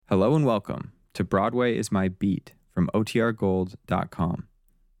Hello and welcome to Broadway is My Beat from OTRGold.com.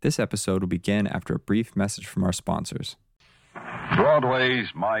 This episode will begin after a brief message from our sponsors. Broadway's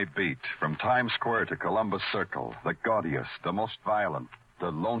My Beat, from Times Square to Columbus Circle, the gaudiest, the most violent, the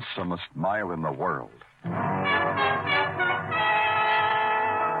lonesomest mile in the world.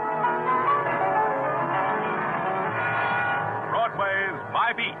 Broadway's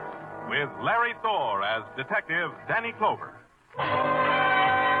My Beat, with Larry Thor as Detective Danny Clover.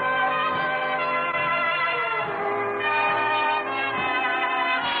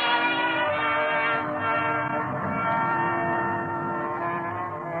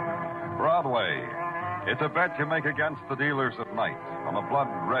 Broadway. It's a bet you make against the dealers at night, on the blood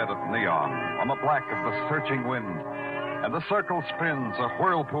red of neon, on the black of the searching wind. And the circle spins, a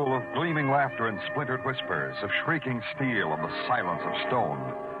whirlpool of gleaming laughter and splintered whispers, of shrieking steel and the silence of stone.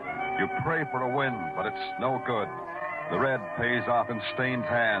 You pray for a win, but it's no good. The red pays off in stained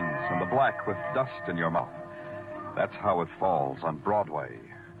hands, and the black with dust in your mouth. That's how it falls on Broadway.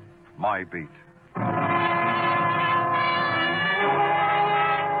 My Beat.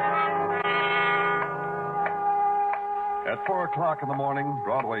 At 4 o'clock in the morning,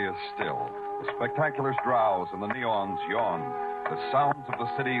 Broadway is still. The spectaculars drowse and the neons yawn. The sounds of the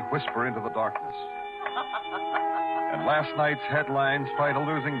city whisper into the darkness. And last night's headlines fight a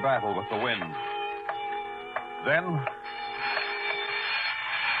losing battle with the wind. Then,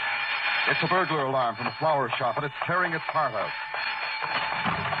 it's a burglar alarm from the flower shop, and it's tearing its heart out.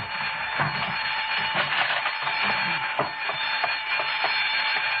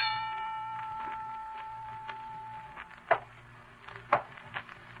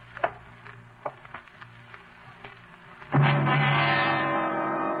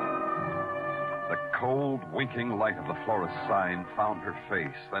 Winking light of the florist's sign found her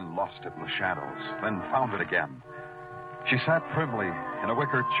face, then lost it in the shadows, then found it again. She sat primly in a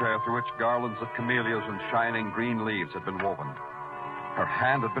wicker chair through which garlands of camellias and shining green leaves had been woven. Her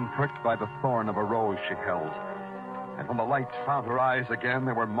hand had been pricked by the thorn of a rose she held. And when the light found her eyes again,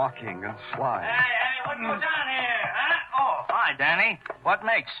 they were mocking and sly. Hey, what goes on here, huh? Oh, hi, Danny. What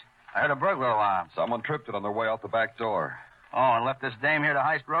makes? I heard a burglar alarm. Someone tripped it on their way out the back door. Oh, and left this dame here to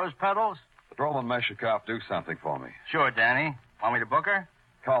heist rose petals? Patrolman Meshikoff, do something for me. Sure, Danny. Want me to book her?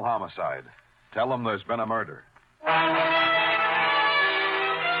 Call homicide. Tell them there's been a murder. Why,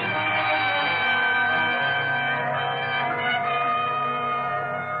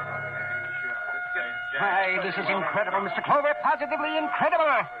 this is incredible, Mr. Clover. Positively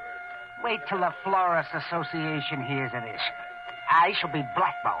incredible. Wait till the Florist Association hears of this. I shall be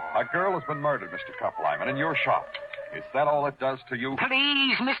blackballed. A girl has been murdered, Mr. Kuppelheim, in your shop. Is that all it does to you?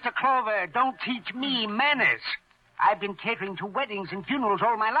 Please, Mr. Clover, don't teach me manners. I've been catering to weddings and funerals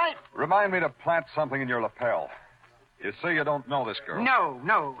all my life. Remind me to plant something in your lapel. You say you don't know this girl.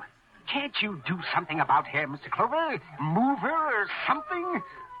 No. Can't you do something about her, Mr. Clover? Move her or something?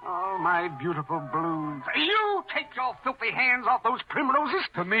 Oh, my beautiful blues. You take your filthy hands off those primroses.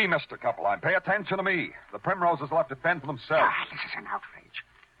 To me, Mr. Kuppelheim. Pay attention to me. The primroses will have to fend for themselves. This is an outrage.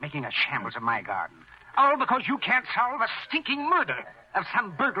 Making a shambles of my garden. All because you can't solve a stinking murder of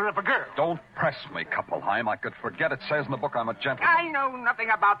some burglar of a girl. Don't press me, Kuppelheim. I could forget it says in the book I'm a gentleman. I know nothing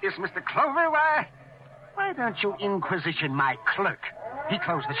about this, Mr. Clover. Why don't you inquisition my clerk? He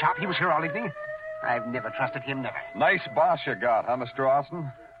closed the shop. He was here all evening. I've never trusted him, never. Nice boss you got, huh, Mr.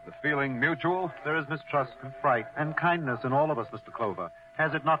 Austin? The feeling mutual? There is mistrust and fright and kindness in all of us, Mr. Clover.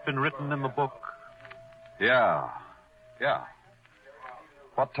 Has it not been written in the book? Yeah.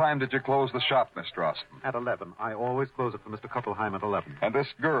 What time did you close the shop, Mr. Austin? At 11. I always close it for Mr. Kuppelheim at 11. And this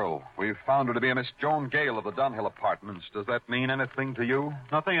girl, we've found her to be a Miss Joan Gale of the Dunhill Apartments. Does that mean anything to you?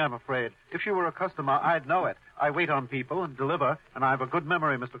 Nothing, I'm afraid. If she were a customer, I'd know it. I wait on people and deliver, and I have a good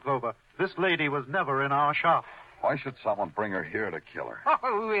memory, Mr. Clover. This lady was never in our shop. Why should someone bring her here to kill her?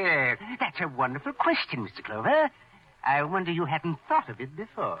 Oh, that's a wonderful question, Mr. Clover. I wonder you hadn't thought of it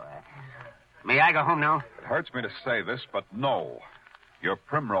before. May I go home now? It hurts me to say this, but no. Your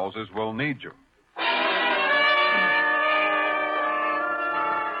primroses will need you.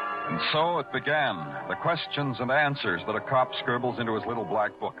 And so it began, the questions and answers that a cop scribbles into his little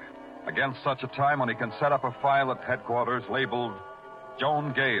black book. Against such a time when he can set up a file at headquarters labeled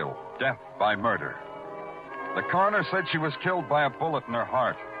Joan Gale, Death by Murder. The coroner said she was killed by a bullet in her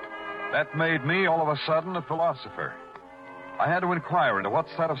heart. That made me, all of a sudden, a philosopher. I had to inquire into what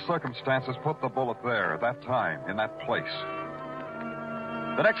set of circumstances put the bullet there at that time, in that place.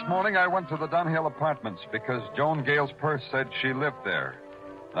 The next morning, I went to the Dunhill Apartments because Joan Gale's purse said she lived there.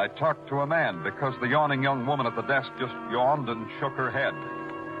 I talked to a man because the yawning young woman at the desk just yawned and shook her head.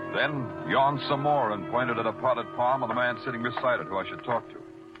 Then yawned some more and pointed at a potted palm of the man sitting beside it who I should talk to.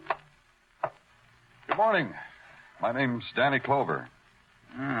 morning. My name's Danny Clover.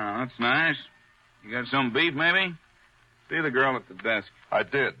 Oh, that's nice. You got some beef, maybe? See the girl at the desk. I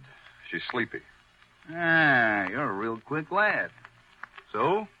did. She's sleepy. Ah, you're a real quick lad.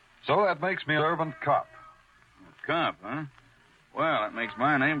 So? So that makes me a servant cop. A cop, huh? Well, that makes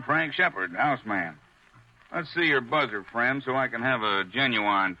my name Frank Shepard, houseman. Let's see your buzzer, friend, so I can have a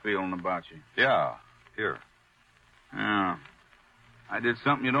genuine feeling about you. Yeah, here. Oh. I did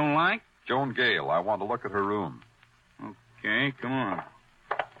something you don't like? Joan Gale. I want to look at her room. Okay, come on.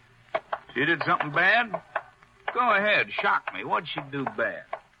 She did something bad? Go ahead, shock me. What'd she do bad?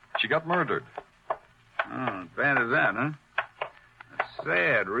 She got murdered. Oh, as bad as that, huh? That's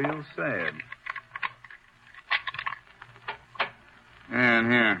sad, real sad.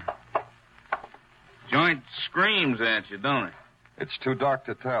 And here. Joint screams at you, don't it? It's too dark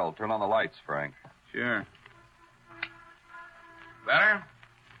to tell. Turn on the lights, Frank. Sure. Better?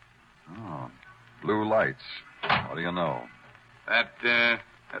 Oh, blue lights. What do you know? That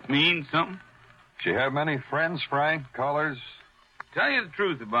means something? She have many friends, Frank? Callers? Tell you the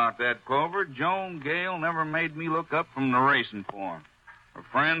truth about that, Clover. Joan Gale never made me look up from the racing form. Her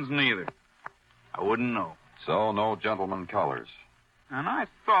friends neither. I wouldn't know. So, no gentleman callers. And I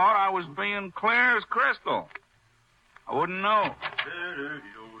thought I was being clear as crystal. I wouldn't know.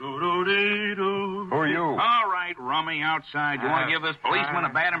 Who are you? All right, rummy outside. You want to give this policeman a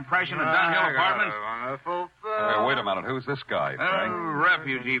bad impression of Dunhill Apartments? Wait a minute. Who's this guy, Frank?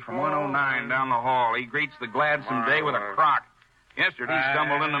 Refugee from 109 down the hall. He greets the gladsome day with a crock. Yesterday, he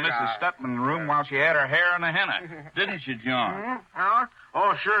stumbled into Mrs. Stutman's room while she had her hair in a henna. Didn't you, John?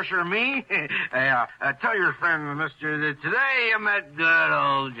 Oh, sure, me. Tell your friend, mister, that today I met good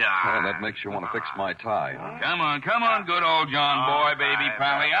old John. Oh, that makes you want to fix my tie. Huh? Come on, good old John boy, baby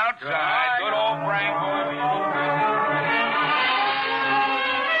pally. Outside, good old Frank boy.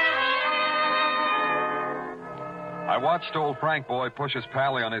 I watched old Frank boy push his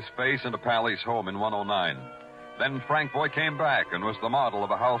Pally on his face into Pally's home in 109. Then Frank boy came back and was the model of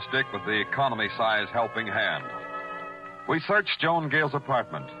a house dick with the economy-size helping hand. We searched Joan Gale's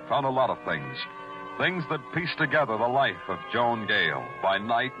apartment, found a lot of things. Things that pieced together the life of Joan Gale by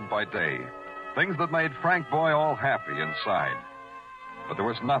night and by day. Things that made Frank boy all happy inside. But there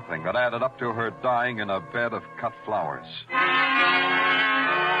was nothing that added up to her dying in a bed of cut flowers.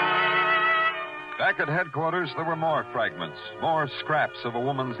 Back at headquarters, there were more fragments, more scraps of a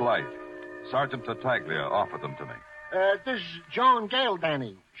woman's life. Sergeant Tartaglia offered them to me. This is Joan Gale,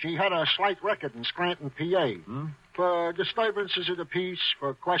 Danny. She had a slight record in Scranton, PA. For disturbances of the peace,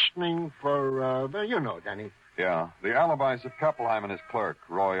 for questioning, for, you know, Danny. Yeah, the alibis of Kuppelheim and his clerk,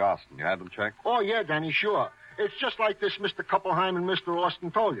 Roy Austin. You had them checked? Oh, yeah, Danny, sure. It's just like this Mr. Kuppelheim and Mr. Austin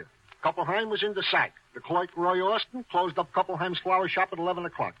told you. Kuppelheim was in the sack. The clerk, Roy Austin, closed up Kuppelheim's flower shop at 11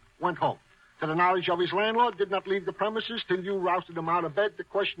 o'clock. Went home. To the knowledge of his landlord, did not leave the premises till you rousted him out of bed to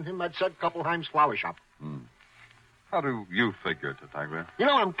question him at said Kuppelheim's flower shop. How do you figure, Tartaglia? You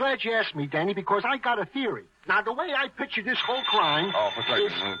know, I'm glad you asked me, Danny, because I got a theory. Now, the way I picture this whole crime... Oh,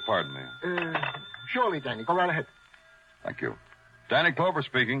 pardon me. Surely, Danny. Go right ahead. Thank you. Danny Clover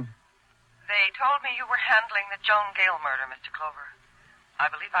speaking. They told me you were handling the Joan Gale murder, Mr. Clover. I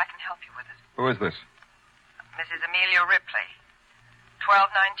believe I can help you with it. Who is this? Mrs. Amelia Ripley,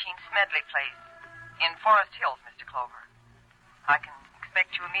 1219 Smedley Place, in Forest Hills, Mr. Clover. I can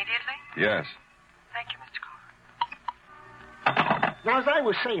expect you immediately? Yes. Thank you, Mr. Clover. Now, as I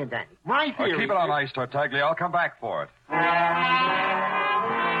was saying, Danny, my theory... Keep it on ice, Tartaglia. I'll come back for it.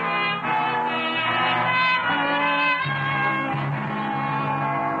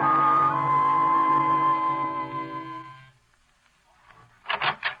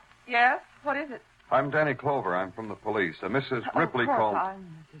 Yes? What is it? I'm Danny Clover. I'm from the police. Mrs. Ripley called...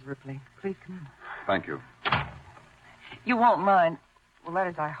 I'm Mrs. Ripley. Please come in. Thank you. You won't mind... Well, that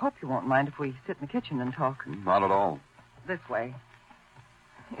is, I hope you won't mind if we sit in the kitchen and talk. Not at all. This way.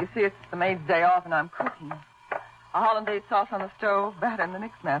 You see, it's the maid's day off, and I'm cooking. A hollandaise sauce on the stove, batter in the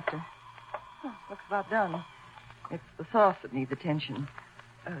mixmaster. Oh, looks about done. It's the sauce that needs attention.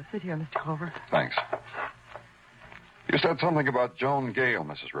 Sit here, Mr. Clover. Thanks. You said something about Joan Gale,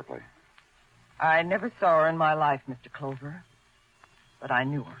 Mrs. Ripley. I never saw her in my life, Mr. Clover. But I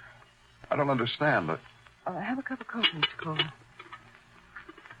knew her. I don't understand. Have a cup of coffee, Mr. Clover.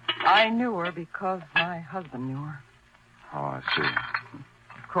 I knew her because my husband knew her. Oh, I see.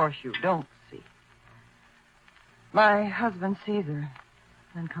 Of course you don't see. My husband sees her,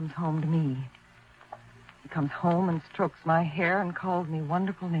 then comes home to me. He comes home and strokes my hair and calls me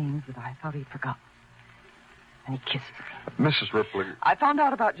wonderful names that I thought he'd forgotten. And he kisses me. Mrs. Ripley. I found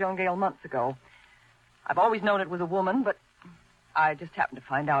out about Joan Gale months ago. I've always known it was a woman, but I just happened to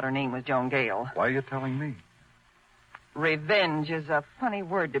find out her name was Joan Gale. Why are you telling me? Revenge is a funny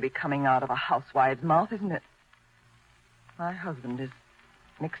word to be coming out of a housewife's mouth, isn't it? My husband is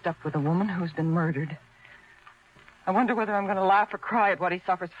mixed up with a woman who's been murdered. I wonder whether I'm going to laugh or cry at what he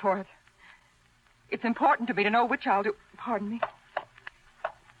suffers for it. It's important to me to know which I'll do. Pardon me.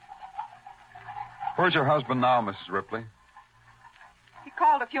 Where's your husband now, Mrs. Ripley? He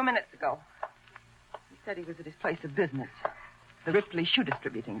called a few minutes ago. He said he was at his place of business. The Ripley shoe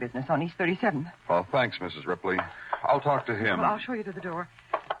distributing business on East 37th. Well, thanks, Mrs. Ripley. I'll talk to him. Well, I'll show you to the door.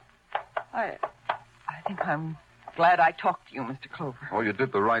 I think I'm glad I talked to you, Mr. Clover. Oh, you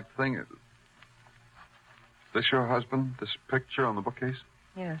did the right thing. Is this your husband, this picture on the bookcase?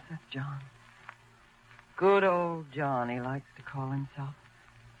 Yes, that's John. Good old John, he likes to call himself.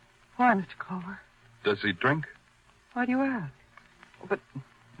 Why, Mr. Clover? Does he drink? Why do you ask? Oh, but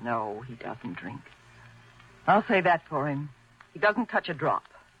no, he doesn't drink. I'll say that for him. He doesn't touch a drop.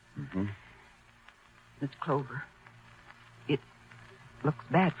 Mm-hmm. Miss Clover, it looks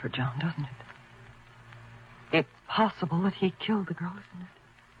bad for John, doesn't it? It's possible that he killed the girl, isn't it?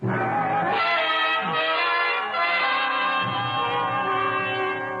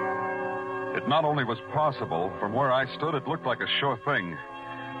 It not only was possible, from where I stood, it looked like a sure thing.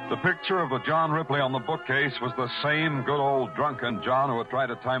 The picture of the John Ripley on the bookcase was the same good old drunken John who had tried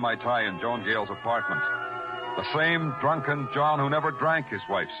to tie my tie in Joan Gale's apartment. The same drunken John who never drank, his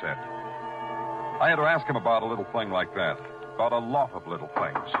wife said. I had to ask him about a little thing like that, about a lot of little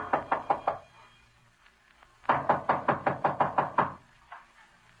things.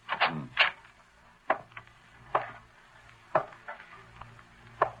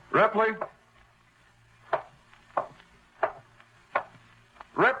 Ripley?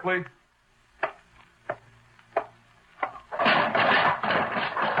 Ripley?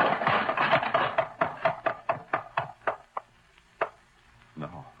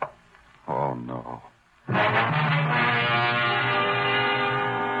 No. Oh, no.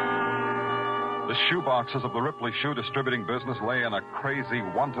 The shoe boxes of the Ripley shoe distributing business lay in a crazy,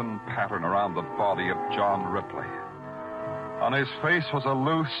 wanton pattern around the body of John Ripley. On his face was a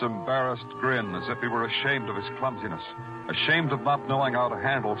loose, embarrassed grin, as if he were ashamed of his clumsiness, ashamed of not knowing how to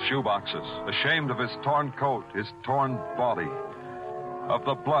handle shoe boxes, ashamed of his torn coat, his torn body, of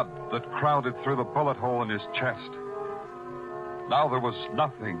the blood that crowded through the bullet hole in his chest. Now there was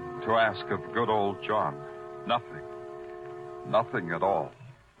nothing to ask of good old John. Nothing. Nothing at all.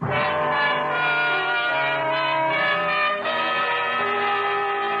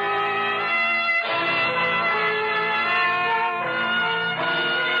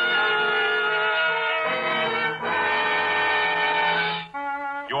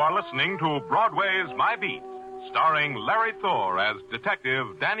 Listening to Broadway's My Beat, starring Larry Thor as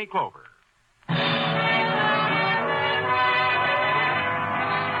Detective Danny Clover.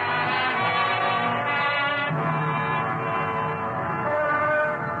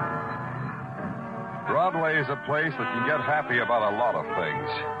 Broadway is a place that can get happy about a lot of things.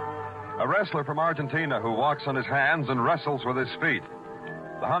 A wrestler from Argentina who walks on his hands and wrestles with his feet.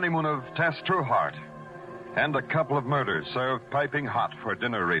 The honeymoon of Tess Trueheart. And a couple of murders served piping hot for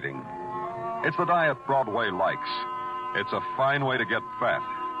dinner reading. It's the diet Broadway likes. It's a fine way to get fat.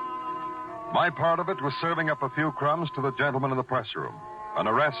 My part of it was serving up a few crumbs to the gentlemen in the press room. An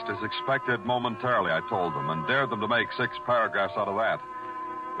arrest is expected momentarily, I told them, and dared them to make 6 paragraphs out of that.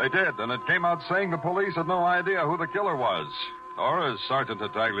 They did, and it came out saying the police had no idea who the killer was. Or, as Sergeant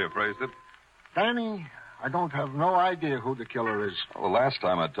Tartaglia phrased it, Danny, I don't have no idea who the killer is. well, the last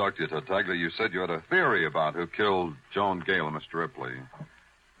time I talked to you, Tartaglia, you said you had a theory about who killed Joan Gale and Mr. Ripley.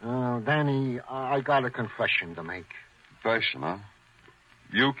 Danny, I got a confession to make. Confession, huh?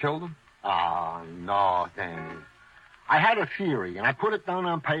 You killed him? Oh, no, Danny. I had a theory, and I put it down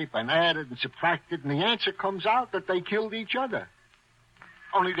on paper and added and subtracted, and the answer comes out that they killed each other.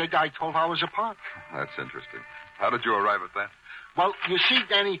 Only they died 12 hours apart. That's interesting. How did you arrive at that? Well, you see,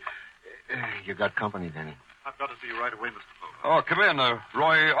 Danny... you got company, Danny. I've got to see you right away, Mr. Clover. Oh, come in.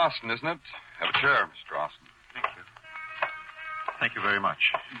 Roy Austin, isn't it? Have a chair, Mr. Austin. Thank you. Thank you very much.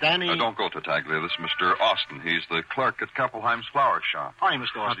 Danny... Don't go, Tartaglia. This is Mr. Austin. He's the clerk at Koppelheim's flower shop. Hi,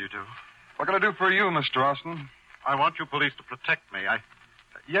 Mr. Austin. How do you do? What can I do for you, Mr. Austin? I want you police to protect me.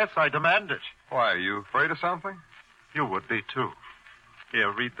 Yes, I demand it. Why, are you afraid of something? You would be, too. Here,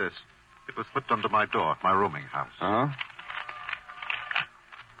 read this. It was slipped under my door at my rooming house. Uh-huh.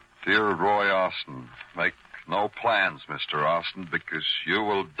 Dear Roy Austin, make no plans, Mr. Austin, because you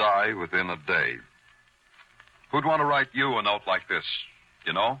will die within a day. Who'd want to write you a note like this,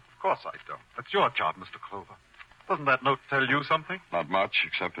 you know? Of course I don't. That's your job, Mr. Clover. Doesn't that note tell you something? Not much,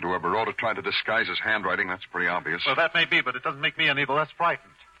 except that whoever wrote it tried to disguise his handwriting. That's pretty obvious. Well, that may be, but it doesn't make me any the less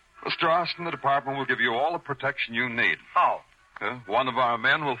frightened. Mr. Austin, the department will give you all the protection you need. How? One of our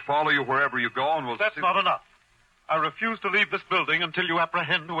men will follow you wherever you go and will... That's not enough. I refuse to leave this building until you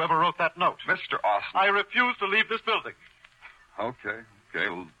apprehend whoever wrote that note. Mr. Austin. I refuse to leave this building. Okay.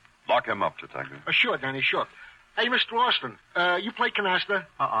 We'll lock him up, Detective. Sure, Danny, sure. Hey, Mr. Austin, you play canasta?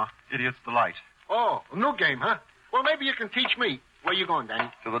 Idiot's delight. Oh, a new game, huh? Well, maybe you can teach me. Where you going,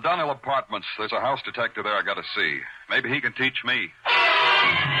 Danny? To the Dunhill Apartments. There's a house detective there I got to see. Maybe he can teach me.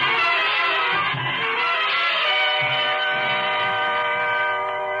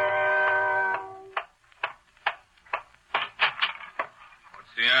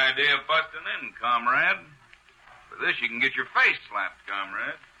 What's the idea of busting in, comrade? For this, you can get your face slapped,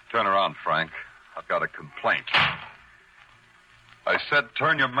 comrade. Turn around, Frank. I've got a complaint. I said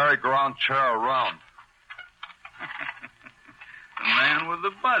turn your merry-go-round chair around. The man with the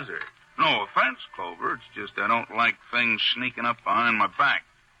buzzer. No offense, Clover. It's just I don't like things sneaking up behind my back.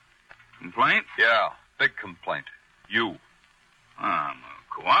 Complaint? Yeah, big complaint. You. I'm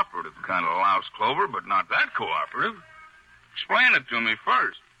a cooperative kind of louse, Clover, but not that cooperative. Explain it to me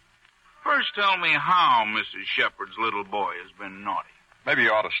first. First, tell me how Mrs. Shepard's little boy has been naughty. Maybe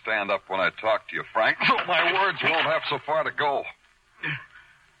you ought to stand up when I talk to you, Frank. My words won't have so far to go.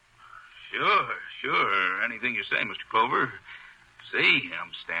 Sure. Anything you say, Mr. Clover. See,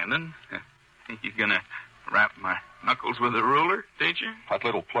 I'm standing. You gonna wrap my knuckles with a ruler, teacher? That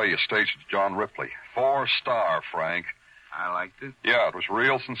little play you staged with John Ripley. 4-star, Frank. I liked it. Yeah, it was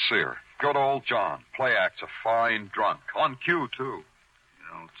real sincere. Good old John. Play act's a fine drunk. On cue, too. You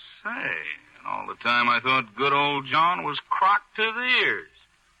don't say. And all the time I thought good old John was crocked to the ears.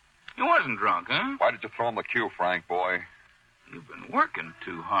 He wasn't drunk, huh? Why did you throw him the cue, Frank, boy? You've been working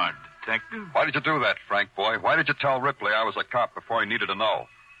too hard, Detective. Why did you do that, Frank, boy? Why did you tell Ripley I was a cop before he needed to know?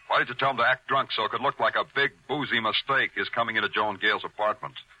 Why did you tell him to act drunk so it could look like a big, boozy mistake, his coming into Joan Gale's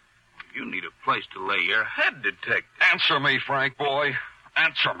apartment? You need a place to lay your head, Detective. Answer me, Frank, boy.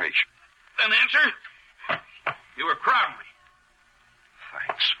 Answer me. An answer? You were crowding me.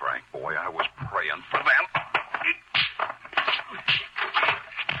 Thanks, Frank, boy. I was praying for that.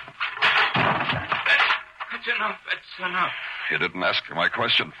 That's enough. You didn't ask my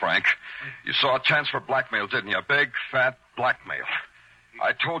question, Frank. You saw a chance for blackmail, didn't you? Big, fat blackmail.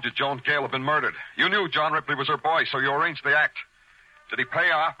 I told you Joan Gale had been murdered. You knew John Ripley was her boy, so you arranged the act. Did he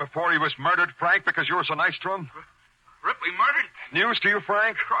pay off before he was murdered, Frank, because you were so nice to him? Ripley murdered? News to you,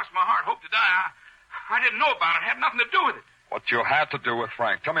 Frank? Cross my heart, hope to die. I didn't know about it. Had nothing to do with it. What you had to do with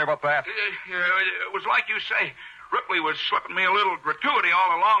Frank. Tell me about that. It was like you say. Ripley was slipping me a little gratuity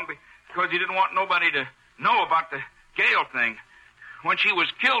all along because he didn't want nobody to know about the Gale thing. When she was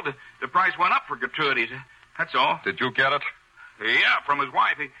killed, the price went up for gratuities. That's all. Did you get it? Yeah, from his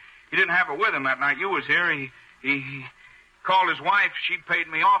wife. He didn't have it with him that night you was here. He called his wife. She paid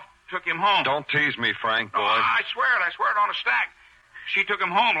me off, took him home. Don't tease me, Frank, boy. Oh, I swear it on a stack. She took him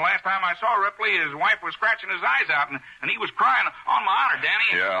home. The last time I saw Ripley, his wife was scratching his eyes out, and he was crying. On my honor,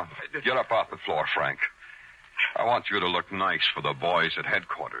 Danny. Yeah. Get up off the floor, Frank. I want you to look nice for the boys at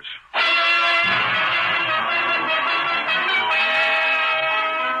headquarters.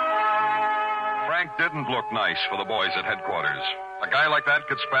 Frank didn't look nice for the boys at headquarters. A guy like that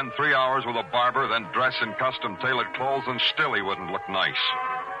could spend 3 hours with a barber, then dress in custom-tailored clothes, and still he wouldn't look nice.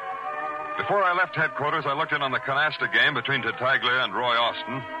 Before I left headquarters, I looked in on the canasta game between Tartaglia and Roy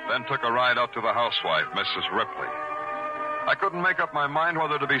Austin, then took a ride out to the housewife, Mrs. Ripley. I couldn't make up my mind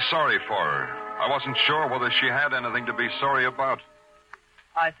whether to be sorry for her. I wasn't sure whether she had anything to be sorry about.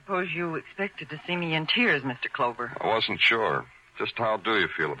 I suppose you expected to see me in tears, Mr. Clover. I wasn't sure. Just how do you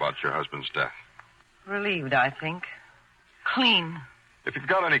feel about your husband's death? Relieved, I think. Clean. If you've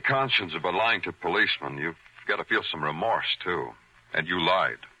got any conscience about lying to policemen, you've got to feel some remorse, too. And you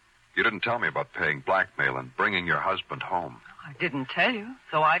lied. You didn't tell me about paying blackmail and bringing your husband home. I didn't tell you,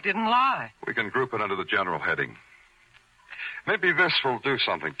 so I didn't lie. We can group it under the general heading. Maybe this will do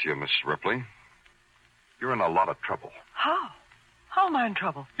something to you, Miss Ripley. You're in a lot of trouble. How? How am I in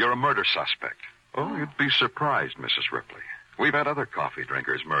trouble? You're a murder suspect. Oh, you'd be surprised, Mrs. Ripley. We've had other coffee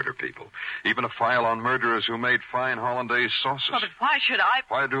drinkers murder people. Even a file on murderers who made fine hollandaise sauces. Well, but why should I...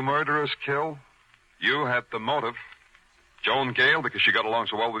 Why do murderers kill? You had the motive. Joan Gale, because she got along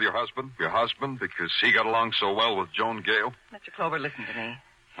so well with your husband. Your husband, because he got along so well with Joan Gale. Mr. Clover, listen to me.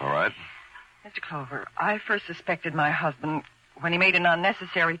 All right. Mr. Clover, I first suspected my husband when he made an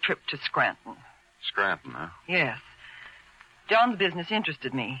unnecessary trip to Scranton. Scranton, huh? Yes. John's business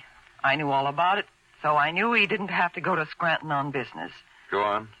interested me. I knew all about it, so I knew he didn't have to go to Scranton on business. Go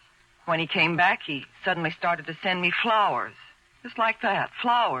on. When he came back, he suddenly started to send me flowers. Just like that,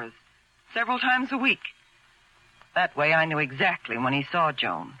 flowers. Several times a week. That way I knew exactly when he saw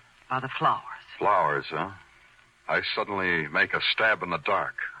Joan, by the flowers. Flowers, huh? I suddenly make a stab in the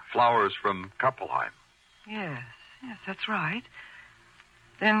dark. Flowers from Kuppelheim. Yes, that's right.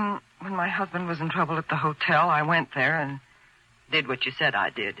 Then, when my husband was in trouble at the hotel, I went there and did what you said I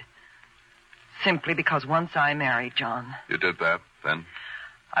did. Simply because once I married John. You did that, then?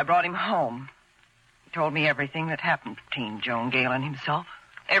 I brought him home. He told me everything that happened between Joan Gale and himself.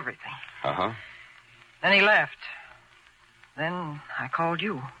 Everything. Uh-huh. Then he left. Then I called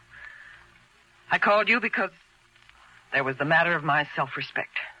you. I called you because there was the matter of my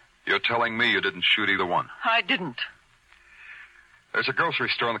self-respect. You're telling me you didn't shoot either one? I didn't. There's a grocery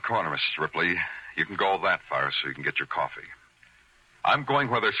store in the corner, Mrs. Ripley. You can go that far so you can get your coffee. I'm going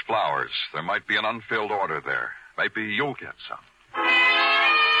where there's flowers. There might be an unfilled order there. Maybe you'll get some.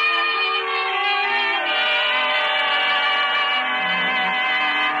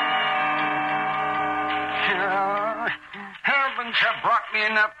 Heavens have brought me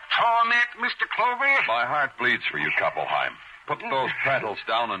enough torment, Mr. Clover. My heart bleeds for you, Kuppelheim. Put those paddles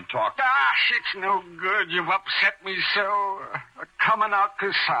down and talk. Gosh, it's no good. You've upset me so. A coming-out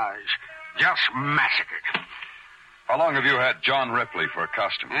corsage. Just massacred. How long have you had John Ripley for a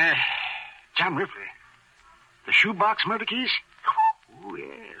customer? John Ripley? The shoebox murder case? Oh, yeah.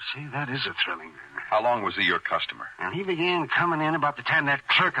 See, that is a thrilling. How long was he your customer? And he began coming in about the time that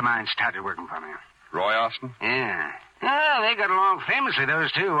clerk of mine started working for me. Roy Austin? Yeah. Oh, they got along famously,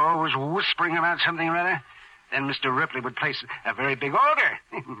 those two, always whispering about something or other. Then Mr. Ripley would place a very big order.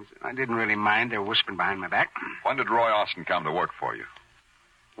 I didn't really mind their whispering behind my back. When did Roy Austin come to work for you?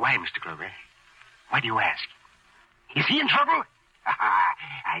 Why, Mr. Clover? Why do you ask? Is he in trouble?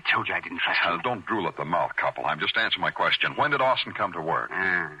 I told you I didn't trust him. Don't drool at the mouth, Kuppelheim. Just answer my question. When did Austin come to work?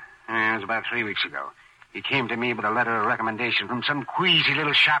 It was about 3 weeks ago. He came to me with a letter of recommendation from some queasy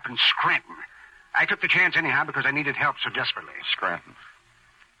little shop in Scranton. I took the chance anyhow because I needed help so desperately. Scranton.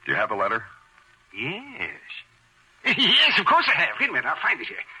 Do you have the letter? Yes. Yes, of course I have. Wait a minute, I'll find it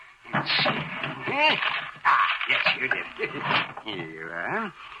here. Let's see. Yes, here it is. Here you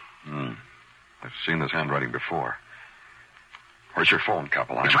are. I've seen this handwriting before. Where's your phone,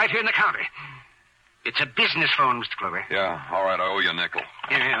 Kuppelheim? It's right here in the counter. It's a business phone, Mr. Clover. Yeah, all right, I owe you a nickel.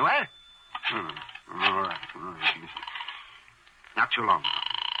 Yeah, what? All right. Not too long.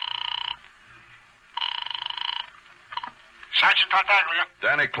 Sergeant Tartaglia.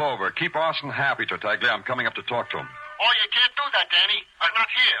 Danny Clover. Keep Austin happy, Tartaglia. I'm coming up to talk to him. Oh, you can't do that, Danny. I'm not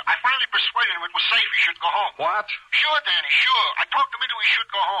here. I finally persuaded him it was safe he should go home. What? Sure, Danny, sure. I talked him into he should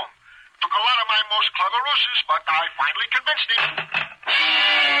go home. Took a lot of my most clever ruses, but I finally convinced him.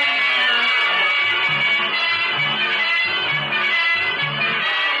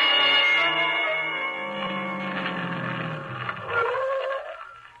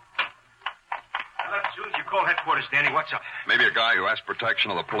 As soon as you call headquarters, Danny, what's up? Maybe a guy who asked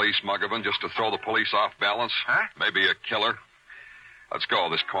protection of the police, Muggavan, just to throw the police off balance. Huh? Maybe a killer. Let's go,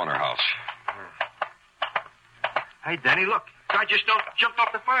 this corner house. Hey, Danny, look. Guy just jumped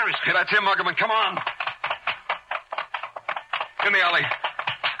off the fire escape. Hey, that's him, Muggavan. Come on. In the alley.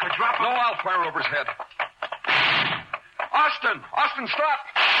 Drop him. No, I'll fire over his head. Austin! Austin, stop!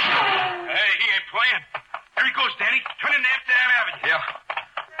 Hey, he ain't playing. Here he goes, Danny. Turn into Amsterdam Avenue. Yeah.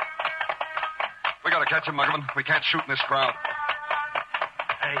 We gotta catch him, Muggavan. We can't shoot in this crowd.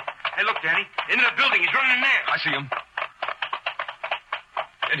 Hey, look, Danny. Into the building. He's running in there. I see him.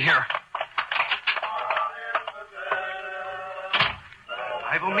 In here.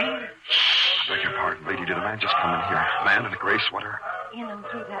 Rival me? Beg your pardon, lady. Did a man just come in here? Man in a gray sweater? In and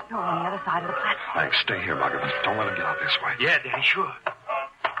through that door on the other side of the platform. Thanks. Stay here, Muggavan. Don't let him get out this way. Yeah, Danny, sure.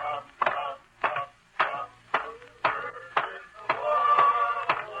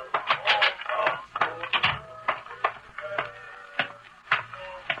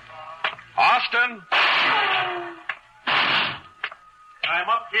 Austin! I'm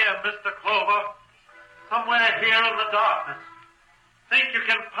up here, Mr. Clover. Somewhere here in the darkness. Think you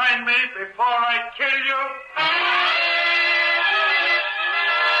can find me before I kill you?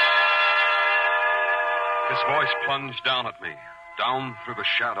 His voice plunged down at me, down through the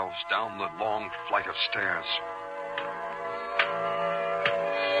shadows, down the long flight of stairs.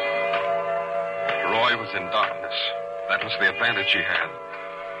 Roy was in darkness. That was the advantage he had.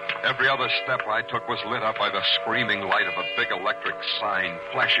 Every other step I took was lit up by the screaming light of a big electric sign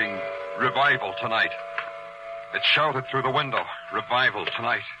flashing, "Revival tonight." It shouted through the window, "Revival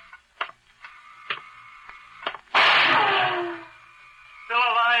tonight." Still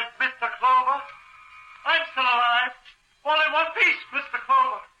alive, Mr. Clover? I'm still alive. All in one piece, Mr.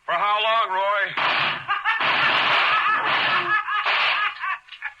 Clover. For how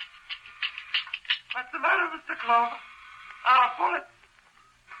Clover. Not a bullet.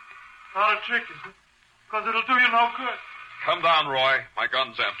 Not a trick, is it? Because it'll do you no good. Come down, Roy. My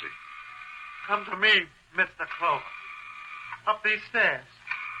gun's empty. Come to me, Mr. Clover. Up these stairs.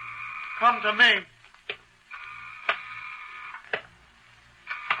 Come to me.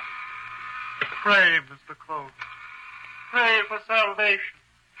 Pray, Mr. Clover. Pray for salvation.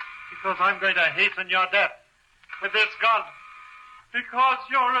 Because I'm going to hasten your death with this gun. Because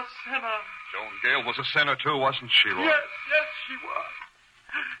you're a sinner. Joan Gale was a sinner, too, wasn't she, Roy? Yes, she was.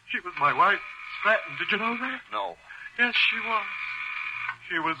 She was my wife, Stratton. Did you know that? No. Yes, she was.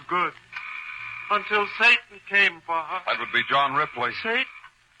 She was good. Until Satan came for her. That would be John Ripley. Satan?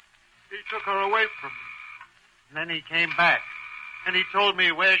 He took her away from me. And then he came back. And he told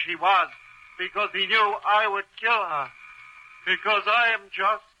me where she was. Because he knew I would kill her. Because I am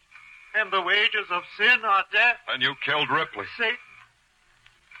just. And the wages of sin are death. And you killed Ripley. Satan.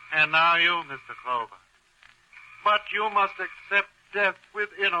 And now you, Mr. Clover. But you must accept death with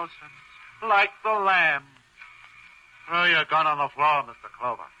innocence. Like the lamb. Throw your gun on the floor, Mr.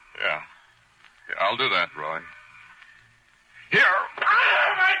 Clover. Yeah, I'll do that, Roy. Here.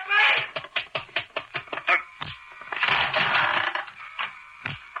 Ah, my leg!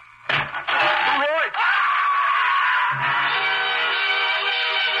 Roy!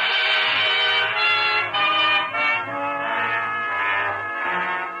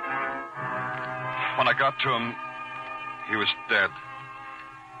 When I got to him, he was dead.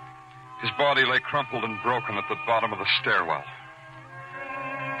 His body lay crumpled and broken at the bottom of the stairwell.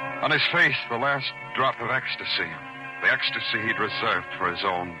 On his face, the last drop of ecstasy. The ecstasy he'd reserved for his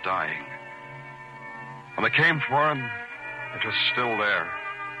own dying. When they came for him, it was still there.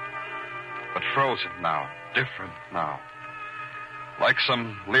 But frozen now, different now. Like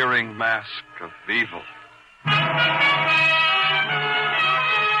some leering mask of evil.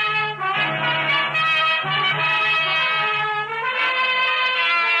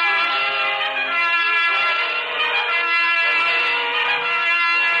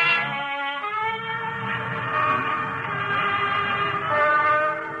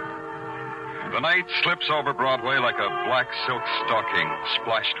 The night slips over Broadway like a black silk stocking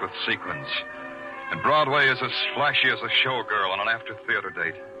splashed with sequins. And Broadway is as flashy as a showgirl on an after-theater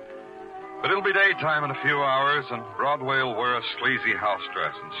date. But it'll be daytime in a few hours, and Broadway will wear a sleazy house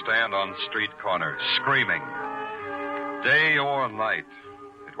dress and stand on street corners, screaming. Day or night,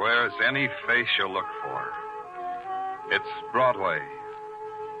 it wears any face you look for. It's Broadway,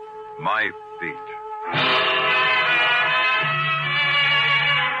 my beat.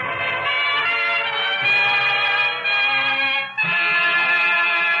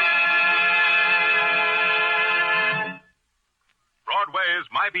 Broadway's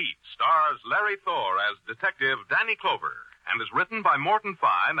My Beat stars Larry Thor as Detective Danny Clover and is written by Morton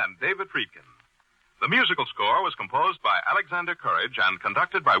Fine and David Friedkin. The musical score was composed by Alexander Courage and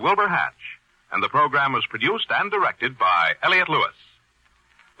conducted by Wilbur Hatch, and the program was produced and directed by Elliott Lewis.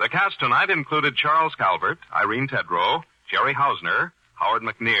 The cast tonight included Charles Calvert, Irene Tedrow, Jerry Hausner, Howard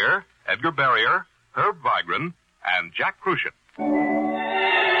McNear, Edgar Barrier, Herb Vigran, and Jack Crucian.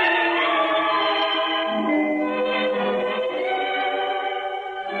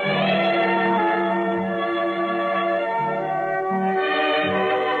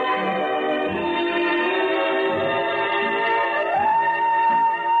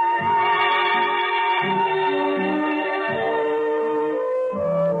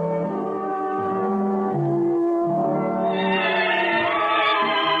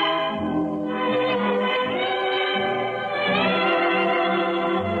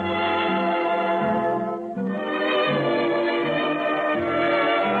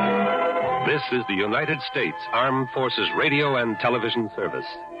 This is the United States Armed Forces Radio and Television Service.